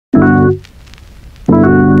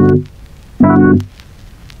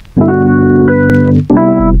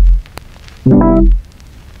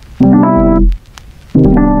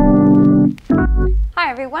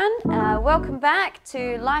welcome back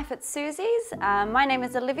to Life at Susie's. My name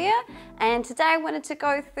is Olivia, and today I wanted to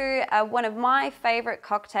go through one of my favorite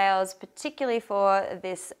cocktails, particularly for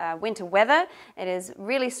this winter weather. It is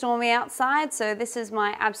really stormy outside, so this is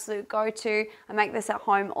my absolute go-to. I make this at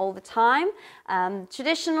home all the time.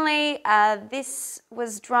 Traditionally, this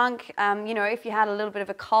was drunk, you know, if you had a little bit of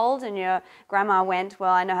a cold and your grandma went,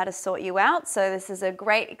 well, I know how to sort you out. So this is a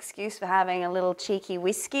great excuse for having a little cheeky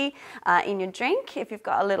whiskey in your drink if you've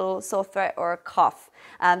got a little sore throat or a cough.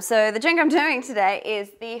 So the drink I'm doing today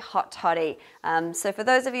is the Hot Toddy. So for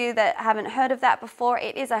those of you that haven't heard of that before,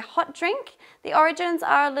 it is a hot drink. The origins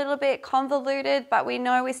are a little bit convoluted, but we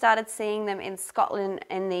know we started seeing them in Scotland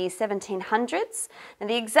in the 1700s. And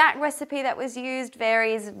the exact recipe that was used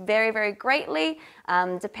varies very, very greatly,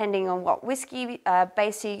 depending on what whiskey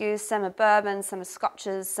base you use. Some are bourbon, some are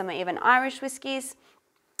scotches, some are even Irish whiskies,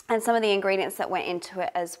 and some of the ingredients that went into it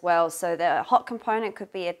as well. So the hot component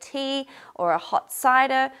could be a tea or a hot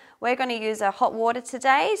cider. We're going to use our hot water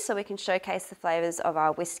today so we can showcase the flavors of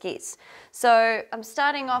our whiskies. So I'm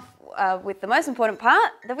starting off with the most important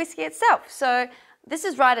part, the whiskey itself. So this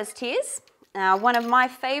is Ryder's Tears. One of my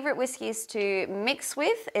favorite whiskies to mix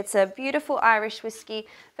with. It's a beautiful Irish whiskey,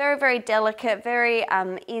 very, very delicate, very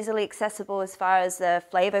easily accessible as far as the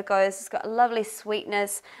flavor goes. It's got a lovely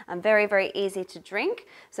sweetness and very, very easy to drink.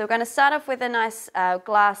 So we're going to start off with a nice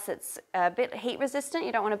glass that's a bit heat resistant.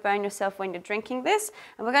 You don't want to burn yourself when you're drinking this.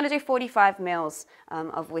 And we're going to do 45 mils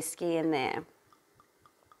of whiskey in there.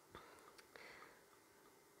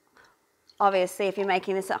 Obviously, if you're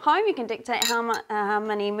making this at home, you can dictate how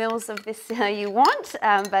many mils of this you want,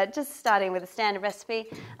 but just starting with a standard recipe,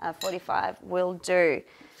 45 will do.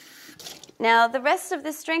 Now, the rest of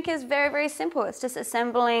this drink is very, very simple. It's just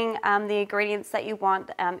assembling the ingredients that you want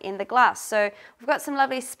in the glass. So we've got some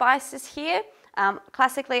lovely spices here.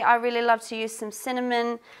 Classically, I really love to use some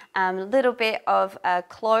cinnamon, a little bit of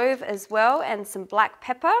clove as well, and some black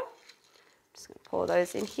pepper. Just going to pour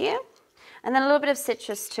those in here. And then a little bit of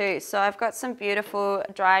citrus too. So I've got some beautiful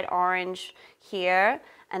dried orange here.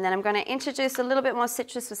 And then I'm going to introduce a little bit more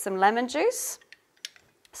citrus with some lemon juice.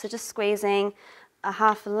 So just squeezing a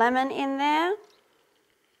half lemon in there,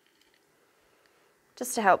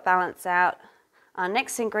 just to help balance out our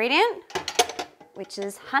next ingredient, which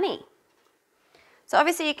is honey. So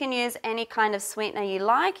obviously you can use any kind of sweetener you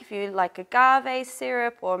like. If you like agave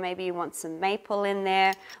syrup, or maybe you want some maple in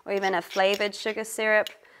there, or even a flavored sugar syrup.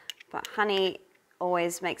 But honey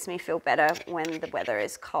always makes me feel better when the weather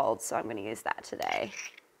is cold, so I'm going to use that today.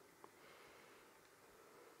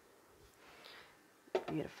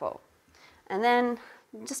 Beautiful. And then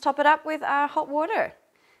just top it up with our hot water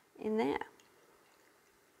in there.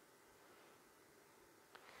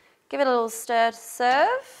 Give it a little stir to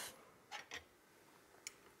serve.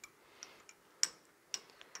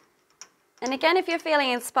 And again, if you're feeling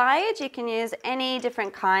inspired, you can use any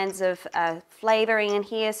different kinds of flavoring in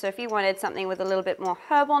here. So if you wanted something with a little bit more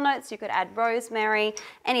herbal notes, you could add rosemary.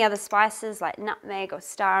 Any other spices like nutmeg or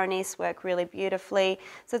star anise work really beautifully.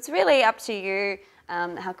 So it's really up to you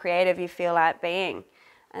how creative you feel like being.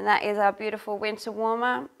 And that is our beautiful winter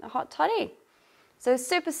warmer, a Hot Toddy. So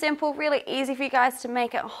super simple, really easy for you guys to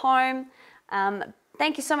make at home.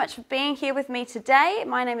 Thank you so much for being here with me today.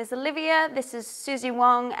 My name is Olivia, this is Susie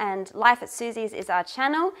Wong, and Life at Susie's is our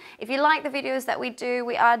channel. If you like the videos that we do,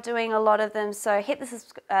 we are doing a lot of them, so hit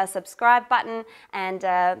the subscribe button, and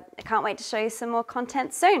I can't wait to show you some more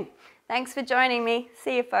content soon. Thanks for joining me.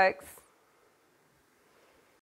 See you, folks.